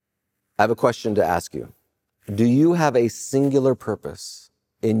I have a question to ask you. Do you have a singular purpose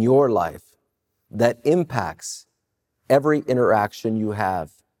in your life that impacts every interaction you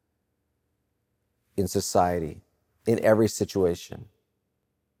have in society, in every situation?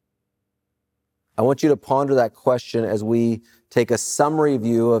 I want you to ponder that question as we take a summary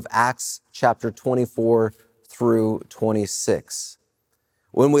view of Acts chapter 24 through 26.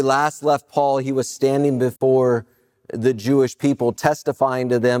 When we last left Paul, he was standing before the Jewish people, testifying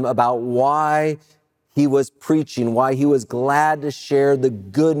to them about why he was preaching, why he was glad to share the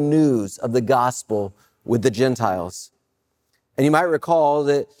good news of the gospel with the Gentiles. And you might recall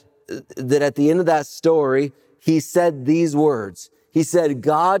that at the end of that story, he said these words. He said,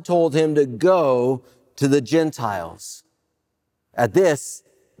 God told him to go to the Gentiles. At this,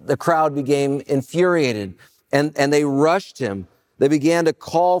 the crowd became infuriated and they rushed him. They began to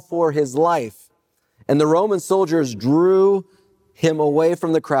call for his life. And the Roman soldiers drew him away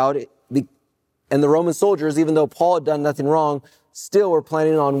from the crowd. And the Roman soldiers, even though Paul had done nothing wrong, still were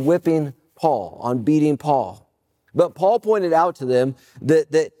planning on whipping Paul, on beating Paul. But Paul pointed out to them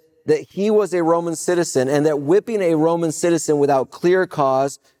that he was a Roman citizen and that whipping a Roman citizen without clear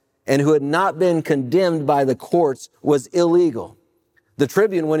cause and who had not been condemned by the courts was illegal. The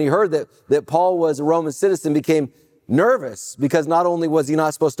tribune, when he heard that Paul was a Roman citizen, became nervous because not only was he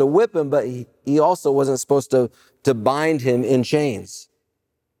not supposed to whip him, but he also wasn't supposed to bind him in chains.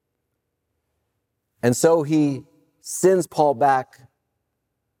 And so he sends Paul back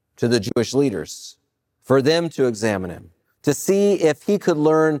to the Jewish leaders for them to examine him, to see if he could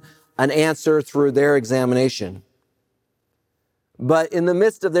learn an answer through their examination. But in the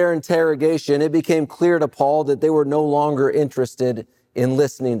midst of their interrogation, it became clear to Paul that they were no longer interested in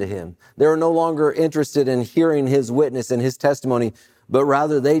listening to him. They were no longer interested in hearing his witness and his testimony, but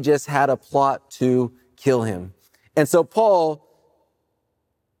rather they just had a plot to kill him. And so Paul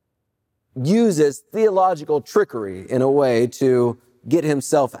uses theological trickery in a way to get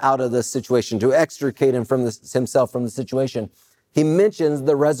himself out of the situation, to extricate himself from the situation. He mentions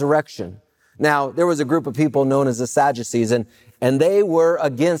the resurrection. Now, there was a group of people known as the Sadducees, and they were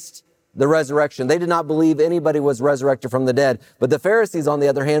against the resurrection. They did not believe anybody was resurrected from the dead. But the Pharisees, on the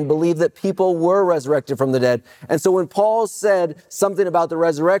other hand, believed that people were resurrected from the dead. And so when Paul said something about the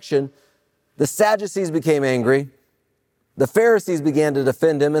resurrection, the Sadducees became angry. The Pharisees began to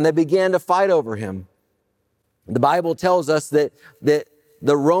defend him, and they began to fight over him. The Bible tells us that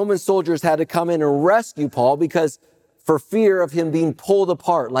the Roman soldiers had to come in and rescue Paul because for fear of him being pulled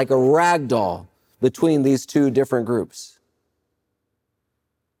apart like a rag doll between these two different groups.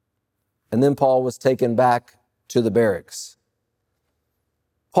 And then Paul was taken back to the barracks.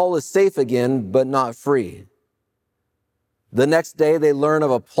 Paul is safe again, but not free. The next day, they learn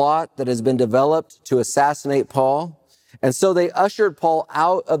of a plot that has been developed to assassinate Paul. And so they ushered Paul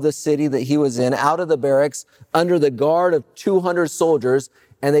out of the city that he was in, out of the barracks, under the guard of 200 soldiers,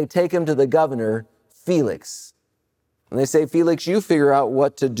 and they take him to the governor, Felix. And they say, Felix, you figure out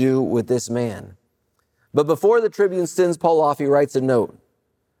what to do with this man. But before the tribune sends Paul off, he writes a note.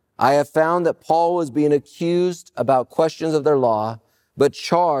 I have found that Paul was being accused about questions of their law, but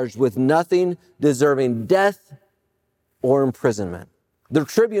charged with nothing deserving death or imprisonment. The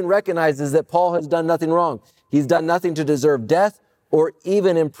tribune recognizes that Paul has done nothing wrong. He's done nothing to deserve death or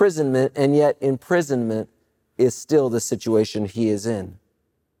even imprisonment, and yet imprisonment is still the situation he is in.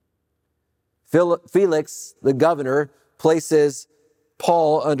 Felix, the governor, places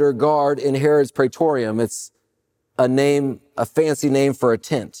Paul under guard in Herod's Praetorium. It's a fancy name for a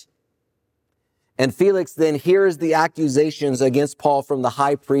tent. And Felix then hears the accusations against Paul from the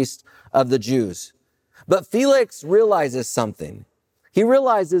high priest of the Jews. But Felix realizes something. He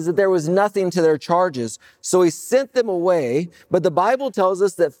realizes that there was nothing to their charges, so he sent them away. But the Bible tells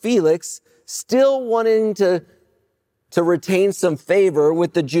us that Felix, still wanting to retain some favor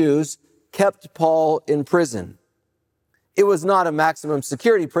with the Jews, kept Paul in prison. It was not a maximum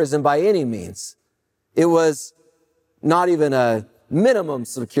security prison by any means. It was not even a minimum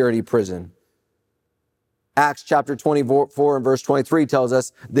security prison. Acts chapter 24 and verse 23 tells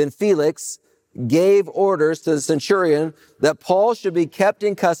us, then Felix gave orders to the centurion that Paul should be kept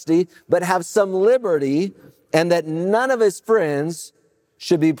in custody, but have some liberty, and that none of his friends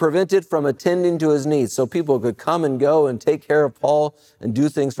should be prevented from attending to his needs. So people could come and go and take care of Paul and do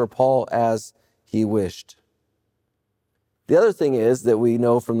things for Paul as he wished. The other thing is that we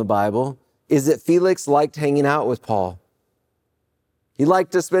know from the Bible is that Felix liked hanging out with Paul. He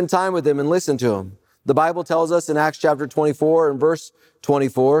liked to spend time with him and listen to him. The Bible tells us in Acts chapter 24 and verse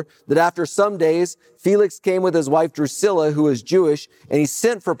 24 that after some days, Felix came with his wife Drusilla, who was Jewish, and he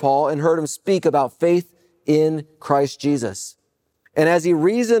sent for Paul and heard him speak about faith in Christ Jesus. And as he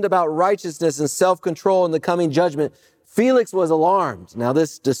reasoned about righteousness and self-control in the coming judgment, Felix was alarmed. Now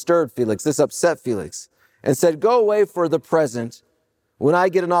this disturbed Felix, this upset Felix, and said, "Go away for the present. When I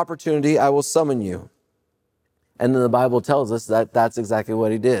get an opportunity, I will summon you." And then the Bible tells us that that's exactly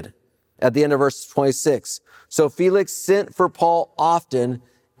what he did. At the end of verse 26, so Felix sent for Paul often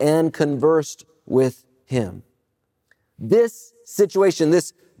and conversed with him. This situation,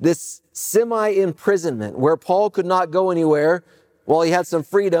 this semi-imprisonment where Paul could not go anywhere, while he had some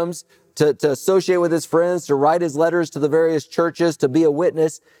freedoms to associate with his friends, to write his letters to the various churches, to be a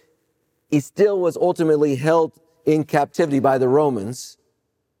witness, he still was ultimately held in captivity by the Romans.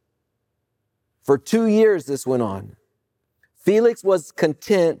 For 2 years this went on. Felix was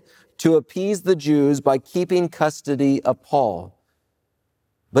content to appease the Jews by keeping custody of Paul,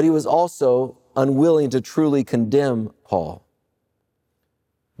 but he was also unwilling to truly condemn Paul.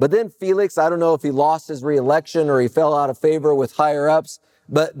 But then Felix, I don't know if he lost his re-election or he fell out of favor with higher ups,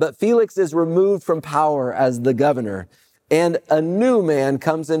 but Felix is removed from power as the governor, and a new man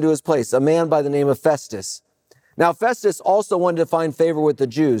comes into his place, a man by the name of Festus. Now, Festus also wanted to find favor with the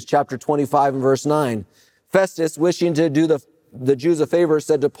Jews. Chapter 25 and verse 9. Festus, wishing to do the Jews a favor,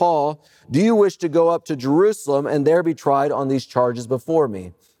 said to Paul, "Do you wish to go up to Jerusalem and there be tried on these charges before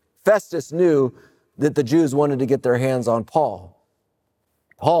me?" Festus knew that the Jews wanted to get their hands on Paul.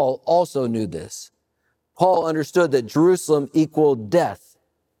 Paul also knew this. Paul understood that Jerusalem equaled death,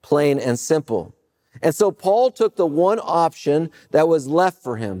 plain and simple. And so Paul took the one option that was left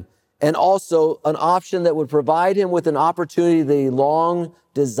for him, and also an option that would provide him with an opportunity that he long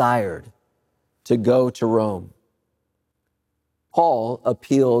desired, to go to Rome. Paul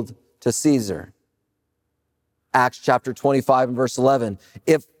appealed to Caesar. Acts chapter 25 and verse 11.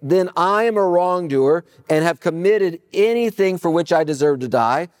 "If then I am a wrongdoer and have committed anything for which I deserve to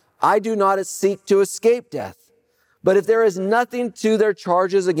die, I do not seek to escape death. But if there is nothing to their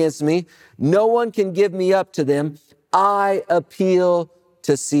charges against me, no one can give me up to them. I appeal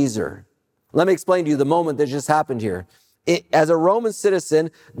to Caesar." Let me explain to you the moment that just happened here. As a Roman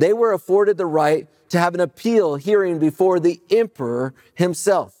citizen, they were afforded the right to have an appeal hearing before the emperor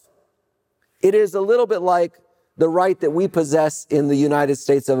himself. It is a little bit like the right that we possess in the United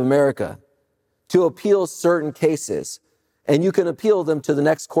States of America to appeal certain cases. And you can appeal them to the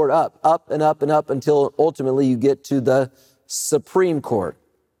next court up and up and up until ultimately you get to the Supreme Court.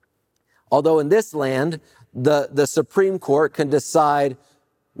 Although in this land, the Supreme Court can decide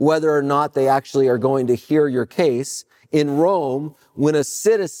whether or not they actually are going to hear your case. In Rome, when a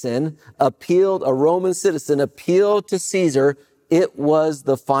Roman citizen appealed to Caesar, it was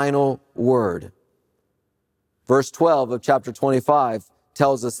the final word. Verse 12 of chapter 25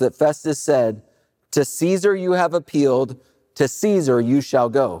 tells us that Festus said, "To Caesar you have appealed, to Caesar you shall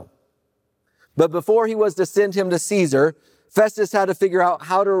go." But before he was to send him to Caesar, Festus had to figure out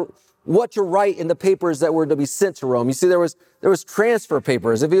what to write in the papers that were to be sent to Rome. You see, there was transfer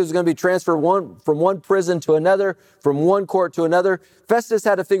papers. If he was going to be transferred from one prison to another, from one court to another, Festus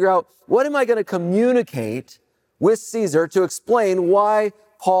had to figure out, what am I going to communicate with Caesar to explain why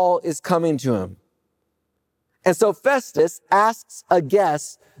Paul is coming to him? And so Festus asks a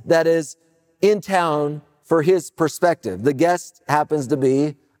guest that is in town for his perspective. The guest happens to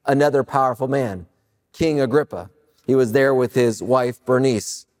be another powerful man, King Agrippa. He was there with his wife,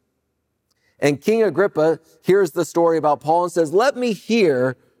 Bernice. And King Agrippa hears the story about Paul and says, "Let me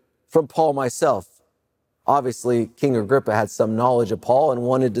hear from Paul myself." Obviously, King Agrippa had some knowledge of Paul and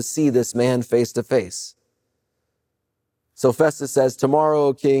wanted to see this man face to face. So Festus says, "Tomorrow,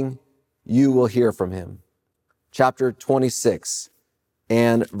 O king, you will hear from him." Chapter 26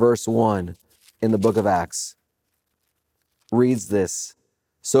 and verse 1 in the book of Acts reads this.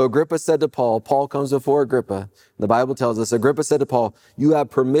 "So Agrippa said to Paul," Paul comes before Agrippa. The Bible tells us, Agrippa said to Paul, "You have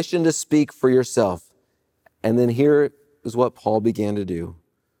permission to speak for yourself." And then here is what Paul began to do.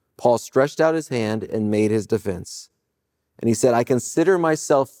 Paul stretched out his hand and made his defense. And he said, "I consider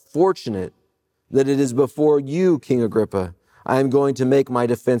myself fortunate that it is before you, King Agrippa, I am going to make my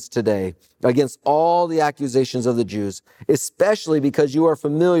defense today against all the accusations of the Jews, especially because you are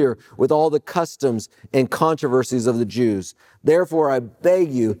familiar with all the customs and controversies of the Jews. Therefore, I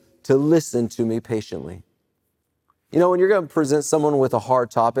beg you to listen to me patiently." You know, when you're going to present someone with a hard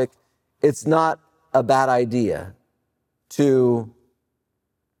topic, it's not a bad idea to,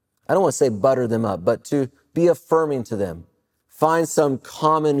 I don't want to say butter them up, but to be affirming to them. Find some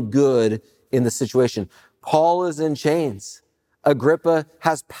common good in the situation. Paul is in chains. Agrippa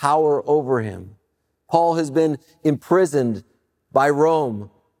has power over him. Paul has been imprisoned by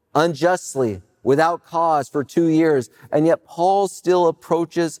Rome unjustly, without cause, for 2 years. And yet Paul still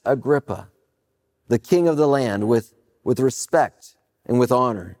approaches Agrippa, the king of the land, with respect and with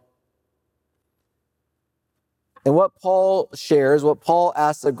honor. And what Paul shares, what Paul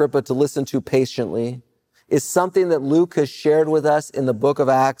asks Agrippa to listen to patiently, is something that Luke has shared with us in the book of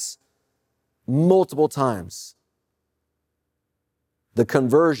Acts multiple times. The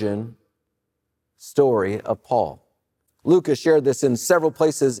conversion story of Paul. Luke has shared this in several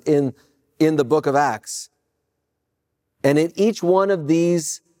places in the book of Acts. And in each one of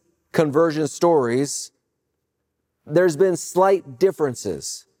these conversion stories, there's been slight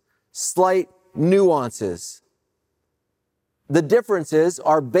differences, slight nuances. The differences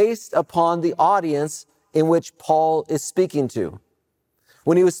are based upon the audience in which Paul is speaking to.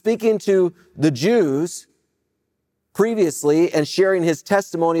 When he was speaking to the Jews previously and sharing his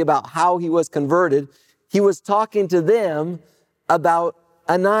testimony about how he was converted, he was talking to them about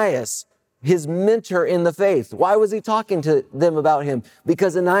Ananias, his mentor in the faith. Why was he talking to them about him?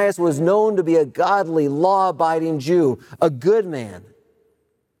 Because Ananias was known to be a godly, law-abiding Jew, a good man.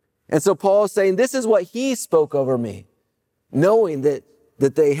 And so Paul is saying, this is what he spoke over me, knowing that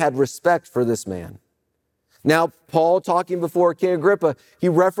they had respect for this man. Now, Paul, talking before King Agrippa, he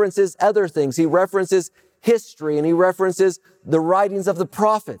references other things. He references history and he references the writings of the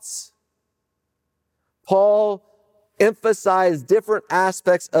prophets. Paul emphasized different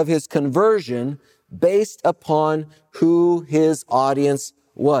aspects of his conversion based upon who his audience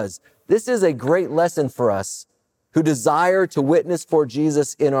was. This is a great lesson for us who desire to witness for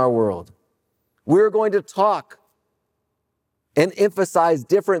Jesus in our world. We're going to talk and emphasize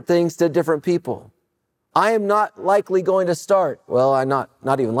different things to different people. I am not likely going to start, well, I'm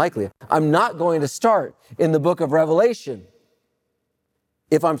not even likely. I'm not going to start in the book of Revelation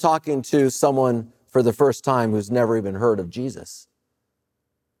if I'm talking to someone for the first time who's never even heard of Jesus.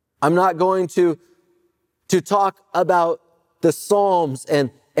 I'm not going to talk about the Psalms and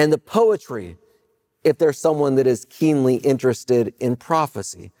the poetry if there's someone that is keenly interested in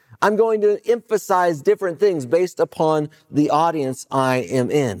prophecy. I'm going to emphasize different things based upon the audience I am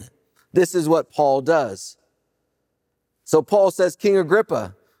in. This is what Paul does. So Paul says, King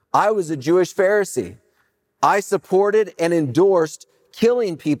Agrippa, I was a Jewish Pharisee. I supported and endorsed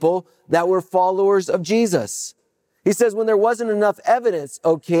killing people that were followers of Jesus. He says, when there wasn't enough evidence,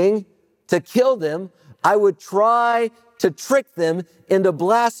 O king, to kill them, I would try to trick them into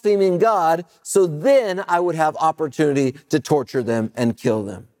blaspheming God, so then I would have opportunity to torture them and kill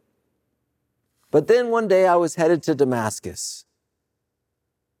them. But then one day I was headed to Damascus.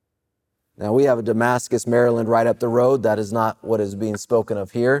 Now we have a Damascus, Maryland right up the road. That is not what is being spoken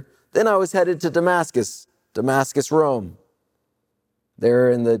of here. Then I was headed to Damascus, Rome. They're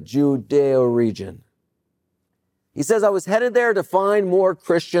in the Judeo region. He says, I was headed there to find more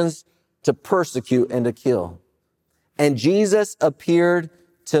Christians to persecute and to kill. And Jesus appeared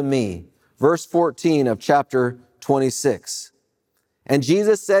to me. Verse 14 of chapter 26. And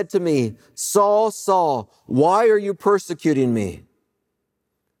Jesus said to me, Saul, Saul, why are you persecuting me?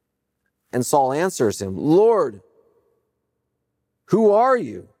 And Saul answers him, Lord, who are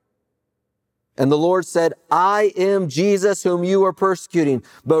you? And the Lord said, I am Jesus whom you are persecuting,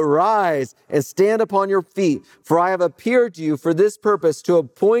 but rise and stand upon your feet, for I have appeared to you for this purpose, to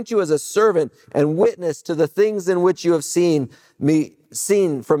appoint you as a servant and witness to the things in which you have seen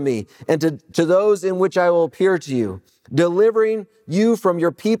from me, and to those in which I will appear to you, delivering you from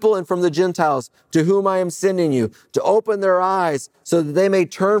your people and from the Gentiles to whom I am sending you, to open their eyes so that they may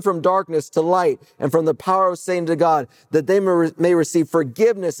turn from darkness to light and from the power of Satan to God, that they may receive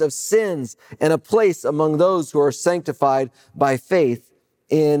forgiveness of sins and a place among those who are sanctified by faith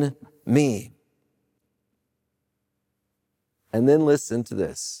in me. And then listen to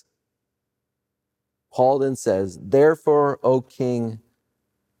this. Paul then says, therefore, O King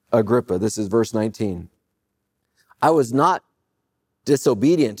Agrippa, this is verse 19, I was not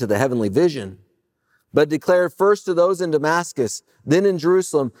disobedient to the heavenly vision, but declared first to those in Damascus, then in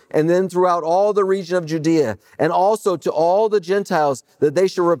Jerusalem, and then throughout all the region of Judea, and also to all the Gentiles, that they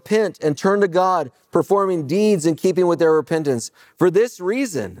should repent and turn to God, performing deeds in keeping with their repentance. For this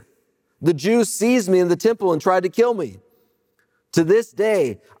reason, the Jews seized me in the temple and tried to kill me. To this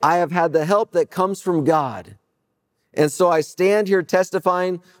day, I have had the help that comes from God. And so I stand here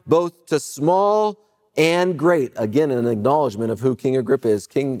testifying both to small and great. Again, an acknowledgement of who King Agrippa is.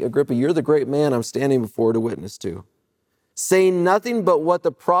 King Agrippa, you're the great man I'm standing before to witness to. Saying nothing but what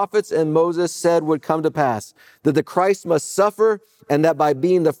the prophets and Moses said would come to pass, that the Christ must suffer, and that by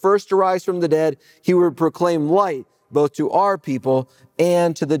being the first to rise from the dead, he would proclaim light both to our people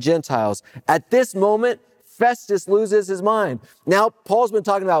and to the Gentiles. At this moment, Festus loses his mind. Now, Paul's been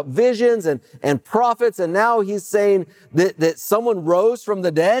talking about visions and prophets, and now he's saying that someone rose from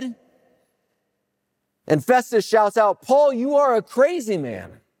the dead. And Festus shouts out, Paul, you are a crazy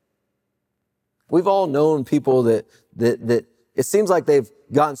man. We've all known people that it seems like they've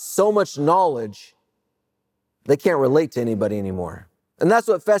gotten so much knowledge, they can't relate to anybody anymore. And that's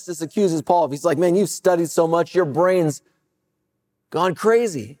what Festus accuses Paul of. He's like, man, you've studied so much, your brain's gone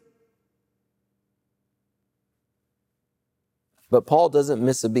crazy. But Paul doesn't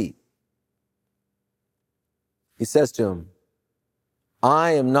miss a beat. He says to him,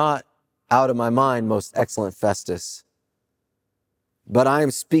 I am not out of my mind, most excellent Festus, but I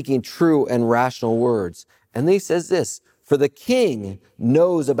am speaking true and rational words. And then he says this, for the king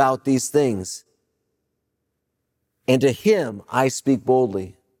knows about these things, and to him I speak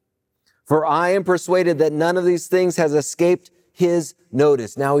boldly. For I am persuaded that none of these things has escaped his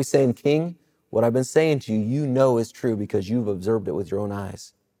notice. Now he's saying, King, what I've been saying to you, you know is true because you've observed it with your own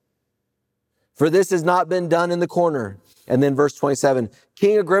eyes. For this has not been done in the corner. And then verse 27,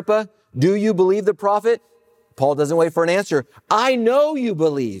 King Agrippa, do you believe the prophet? Paul doesn't wait for an answer. I know you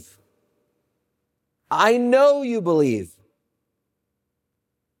believe. I know you believe.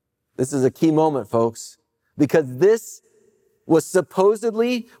 This is a key moment, folks, because this was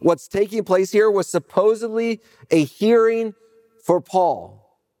supposedly, what's taking place here was supposedly a hearing for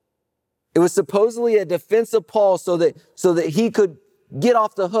Paul. It was supposedly a defense of Paul so that he could get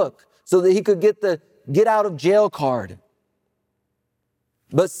off the hook, so that he could get the get out of jail card.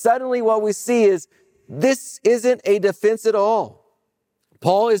 But suddenly what we see is this isn't a defense at all.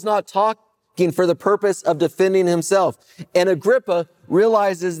 Paul is not talking for the purpose of defending himself. And Agrippa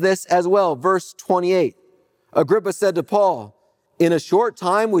realizes this as well. Verse 28, Agrippa said to Paul, in a short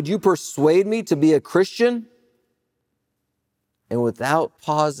time, would you persuade me to be a Christian? And without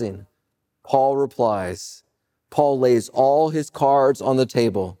pausing, Paul replies, Paul lays all his cards on the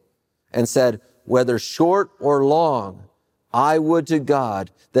table and said, whether short or long, I would to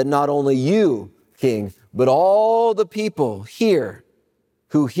God that not only you, King, but all the people here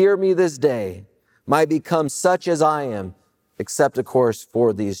who hear me this day might become such as I am, except, of course,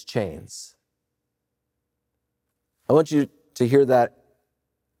 for these chains. I want you to hear that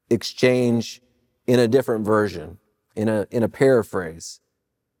exchange in a different version, in a paraphrase.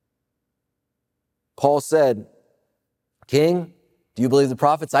 Paul said, King, do you believe the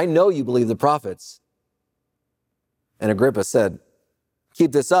prophets? I know you believe the prophets. And Agrippa said,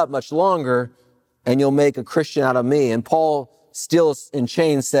 keep this up much longer and you'll make a Christian out of me. And Paul, still in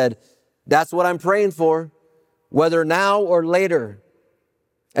chains, said, that's what I'm praying for, whether now or later.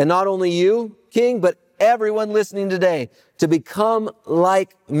 And not only you, King, but everyone listening today, to become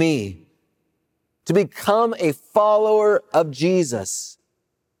like me, to become a follower of Jesus.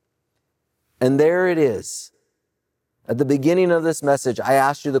 And there it is. At the beginning of this message, I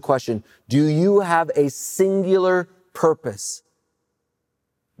asked you the question, do you have a singular purpose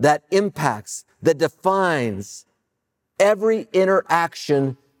that impacts, that defines every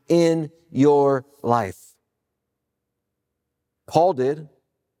interaction in your life? Paul did.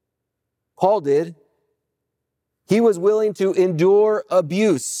 Paul did. He was willing to endure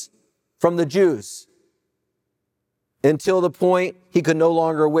abuse from the Jews until the point he could no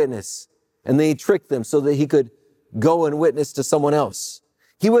longer witness. And then he tricked them so that he could go and witness to someone else.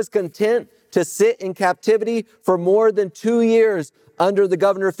 He was content to sit in captivity for more than 2 years under the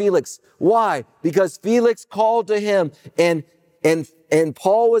governor Felix. Why? Because Felix called to him and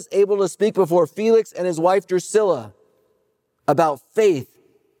Paul was able to speak before Felix and his wife Drusilla about faith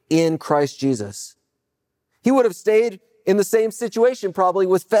in Christ Jesus. He would have stayed in the same situation probably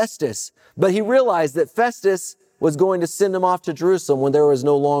with Festus, but he realized that Festus was going to send him off to Jerusalem when there was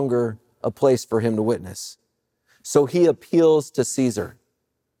no longer a place for him to witness. So he appeals to Caesar.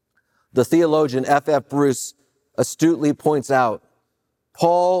 The theologian F.F. Bruce astutely points out,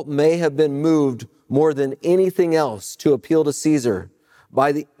 Paul may have been moved more than anything else to appeal to Caesar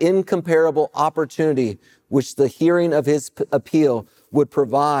by the incomparable opportunity which the hearing of his appeal would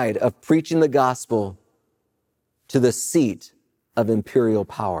provide of preaching the gospel to the seat of imperial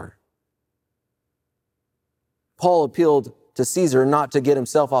power. Paul appealed to Caesar not to get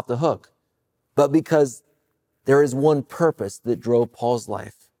himself off the hook, but because there is one purpose that drove Paul's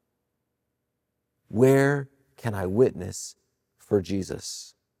life. Where can I witness for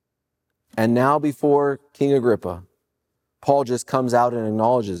Jesus? And now before King Agrippa, Paul just comes out and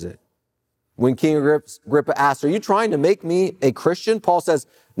acknowledges it. When King Agrippa asks, are you trying to make me a Christian? Paul says,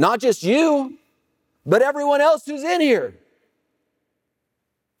 not just you, but everyone else who's in here.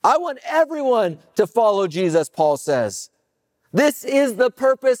 I want everyone to follow Jesus, Paul says. This is the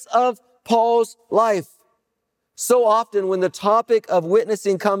purpose of Paul's life. So often when the topic of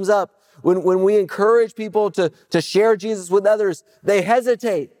witnessing comes up, when we encourage people to share Jesus with others, they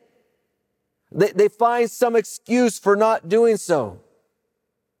hesitate. They find some excuse for not doing so.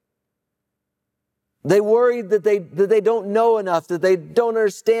 They worry that they don't know enough, that they don't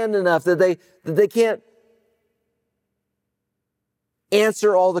understand enough, that they can't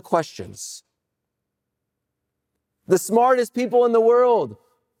answer all the questions. The smartest people in the world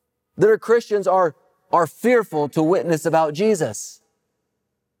that are Christians are fearful to witness about Jesus.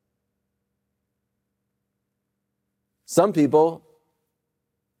 Some people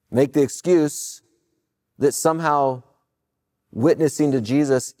make the excuse that somehow witnessing to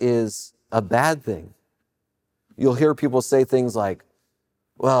Jesus is a bad thing. You'll hear people say things like,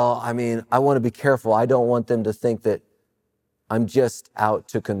 well, I want to be careful. I don't want them to think that I'm just out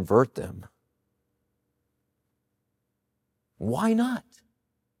to convert them. Why not?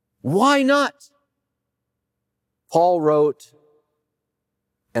 Why not? Paul wrote,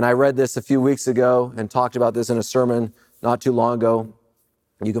 and I read this a few weeks ago and talked about this in a sermon not too long ago.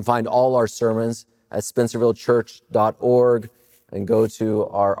 You can find all our sermons at spencervillechurch.org and go to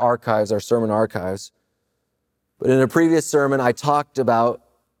our archives, our sermon archives. But in a previous sermon, I talked about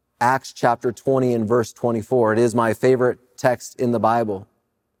Acts chapter 20 and verse 24. It is my favorite text in the Bible.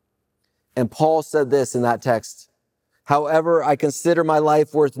 And Paul said this in that text, however, I consider my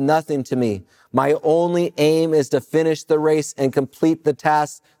life worth nothing to me. My only aim is to finish the race and complete the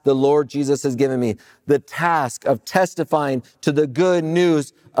task the Lord Jesus has given me. The task of testifying to the good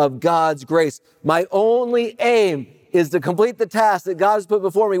news of God's grace. My only aim is to complete the task that God has put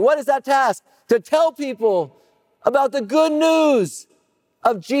before me. What is that task? To tell people about the good news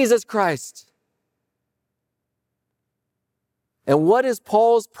of Jesus Christ. And what is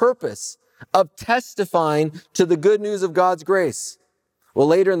Paul's purpose of testifying to the good news of God's grace? Well,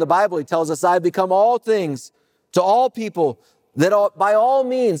 later in the Bible, he tells us, I've become all things to all people, that by all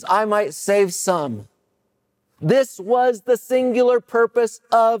means I might save some. This was the singular purpose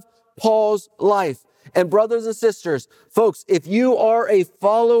of Paul's life. And brothers and sisters, folks, if you are a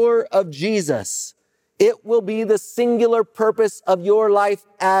follower of Jesus, it will be the singular purpose of your life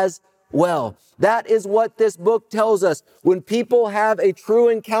as well. That is what this book tells us. When people have a true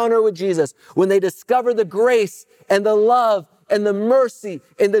encounter with Jesus, when they discover the grace and the love and the mercy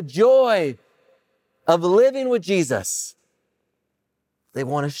and the joy of living with Jesus, they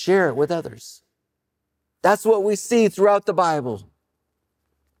want to share it with others. That's what we see throughout the Bible.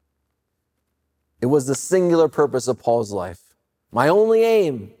 It was the singular purpose of Paul's life. My only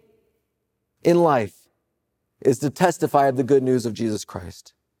aim in life is to testify of the good news of Jesus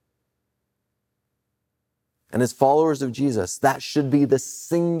Christ. And as followers of Jesus, that should be the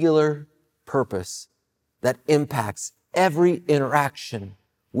singular purpose that impacts every interaction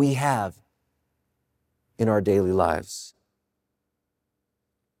we have in our daily lives.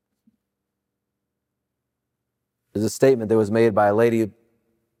 There's a statement that was made by a lady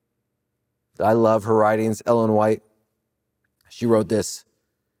that I love her writings, Ellen White. She wrote this: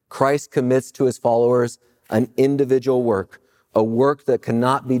 Christ commits to his followers an individual work, a work that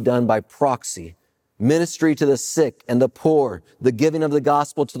cannot be done by proxy. Ministry to the sick and the poor, the giving of the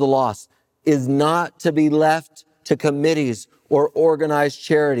gospel to the lost, is not to be left to committees or organized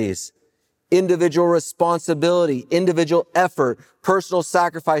charities. Individual responsibility, individual effort, personal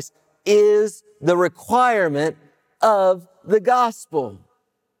sacrifice is the requirement of the gospel.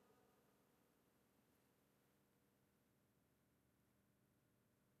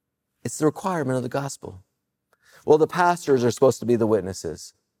 It's the requirement of the gospel. Well, the pastors are supposed to be the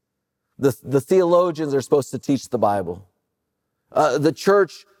witnesses. The theologians are supposed to teach the Bible. The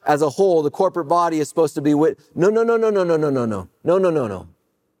church as a whole, the corporate body is supposed to be No.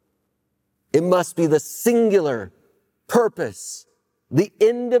 It must be the singular purpose, the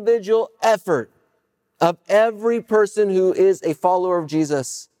individual effort of every person who is a follower of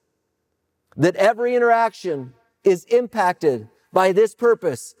Jesus. That every interaction is impacted by this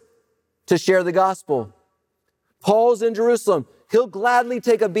purpose, to share the gospel. Paul's in Jerusalem. He'll gladly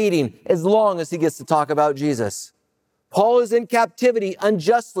take a beating as long as he gets to talk about Jesus. Paul is in captivity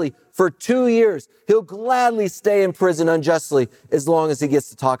unjustly for 2 years. He'll gladly stay in prison unjustly as long as he gets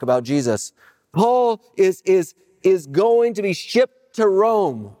to talk about Jesus. Paul is going to be shipped to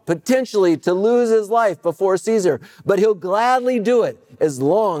Rome, potentially to lose his life before Caesar, but he'll gladly do it as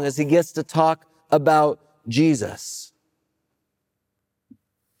long as he gets to talk about Jesus.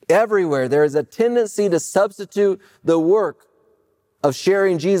 Everywhere there is a tendency to substitute the work of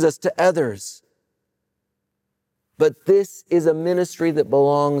sharing Jesus to others. But this is a ministry that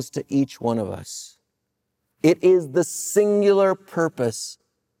belongs to each one of us. It is the singular purpose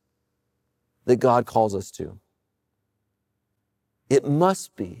that God calls us to. It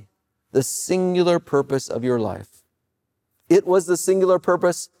must be the singular purpose of your life. It was the singular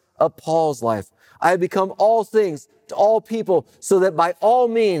purpose of Paul's life. I have become all things to all people so that by all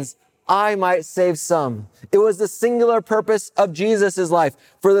means I might save some. It was the singular purpose of Jesus' life.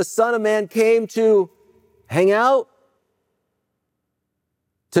 For the Son of Man came to hang out,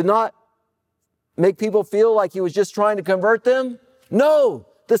 to not make people feel like he was just trying to convert them. No,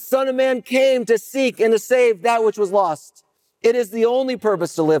 the Son of Man came to seek and to save that which was lost. It is the only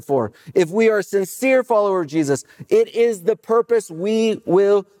purpose to live for. If we are a sincere follower of Jesus, it is the purpose we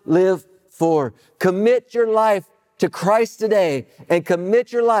will live for. Commit your life to Christ today and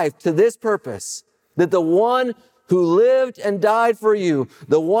commit your life to this purpose, that the one who lived and died for you,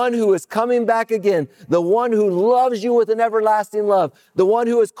 the one who is coming back again, the one who loves you with an everlasting love, the one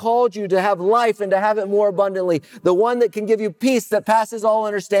who has called you to have life and to have it more abundantly, the one that can give you peace that passes all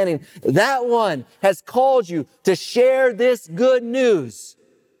understanding, that one has called you to share this good news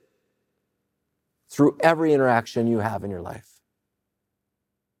through every interaction you have in your life.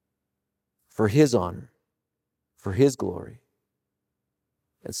 For His honor, for His glory,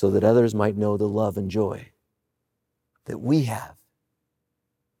 and so that others might know the love and joy that we have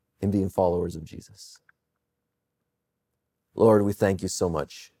in being followers of Jesus. Lord, we thank you so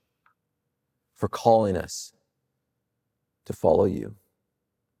much for calling us to follow you.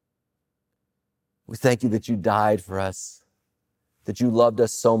 We thank you that you died for us, that you loved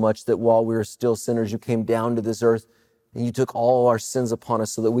us so much that while we were still sinners, you came down to this earth and you took all our sins upon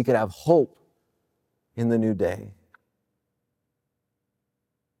us so that we could have hope in the new day.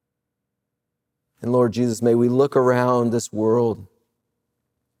 And Lord Jesus, may we look around this world,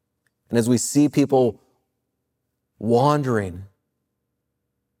 and as we see people wandering,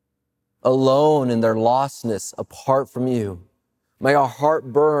 alone in their lostness, apart from you, may our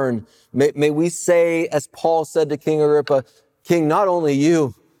heart burn. May we say, as Paul said to King Agrippa, King, not only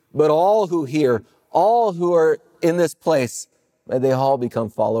you, but all who hear, all who are in this place, may they all become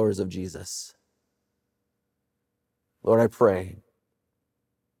followers of Jesus. Lord, I pray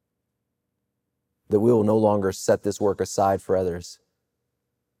that we will no longer set this work aside for others,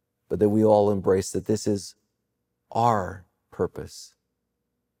 but that we all embrace that this is our purpose.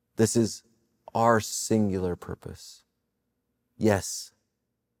 This is our singular purpose. Yes,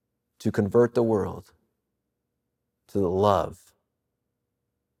 to convert the world to the love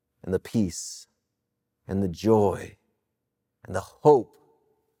and the peace and the joy and the hope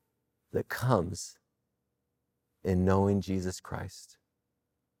that comes in knowing Jesus Christ.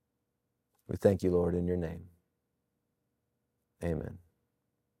 We thank you, Lord, in your name. Amen.